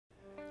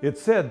It's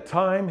said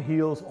time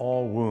heals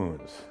all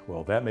wounds.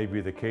 Well, that may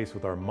be the case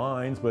with our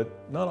minds, but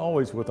not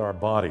always with our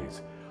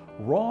bodies.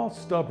 Raw,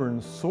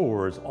 stubborn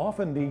sores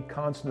often need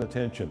constant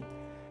attention.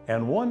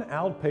 And one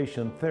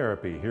outpatient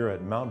therapy here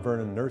at Mount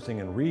Vernon Nursing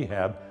and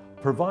Rehab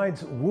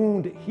provides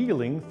wound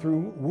healing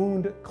through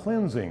wound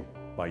cleansing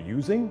by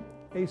using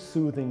a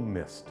soothing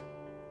mist.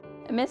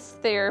 Mist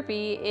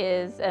therapy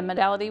is a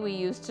modality we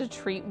use to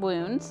treat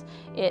wounds.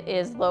 It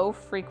is low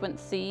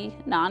frequency,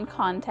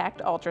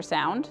 non-contact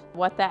ultrasound.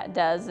 What that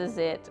does is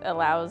it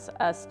allows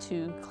us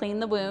to clean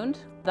the wound.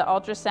 The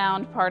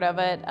ultrasound part of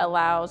it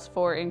allows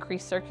for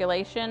increased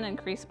circulation,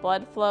 increased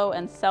blood flow,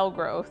 and cell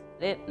growth.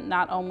 It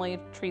not only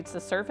treats the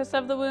surface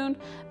of the wound,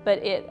 but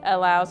it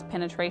allows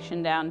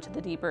penetration down to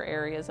the deeper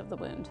areas of the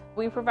wound.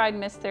 We provide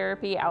mist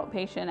therapy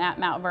outpatient at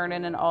Mount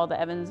Vernon and all the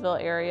Evansville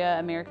area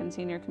American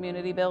Senior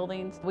Community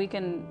buildings. We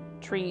can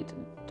treat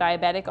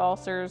diabetic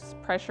ulcers,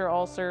 pressure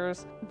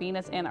ulcers,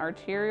 venous and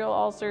arterial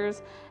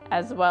ulcers,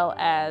 as well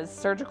as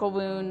surgical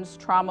wounds,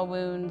 trauma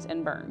wounds,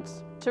 and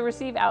burns. To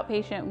receive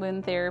outpatient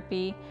wound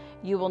therapy,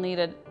 you will need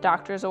a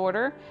doctor's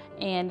order,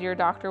 and your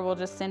doctor will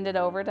just send it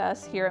over to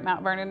us here at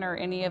Mount Vernon or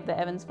any of the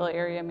Evansville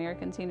area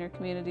American Senior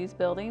Communities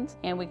buildings,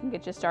 and we can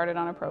get you started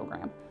on a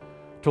program.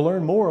 To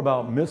learn more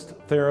about mist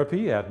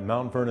therapy at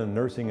Mount Vernon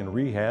Nursing and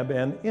Rehab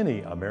and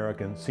any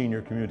American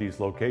Senior Communities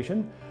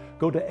location,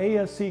 go to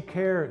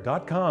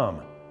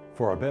asccare.com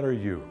for a better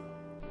you.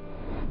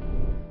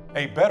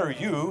 A Better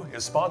You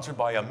is sponsored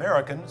by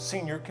American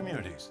Senior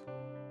Communities.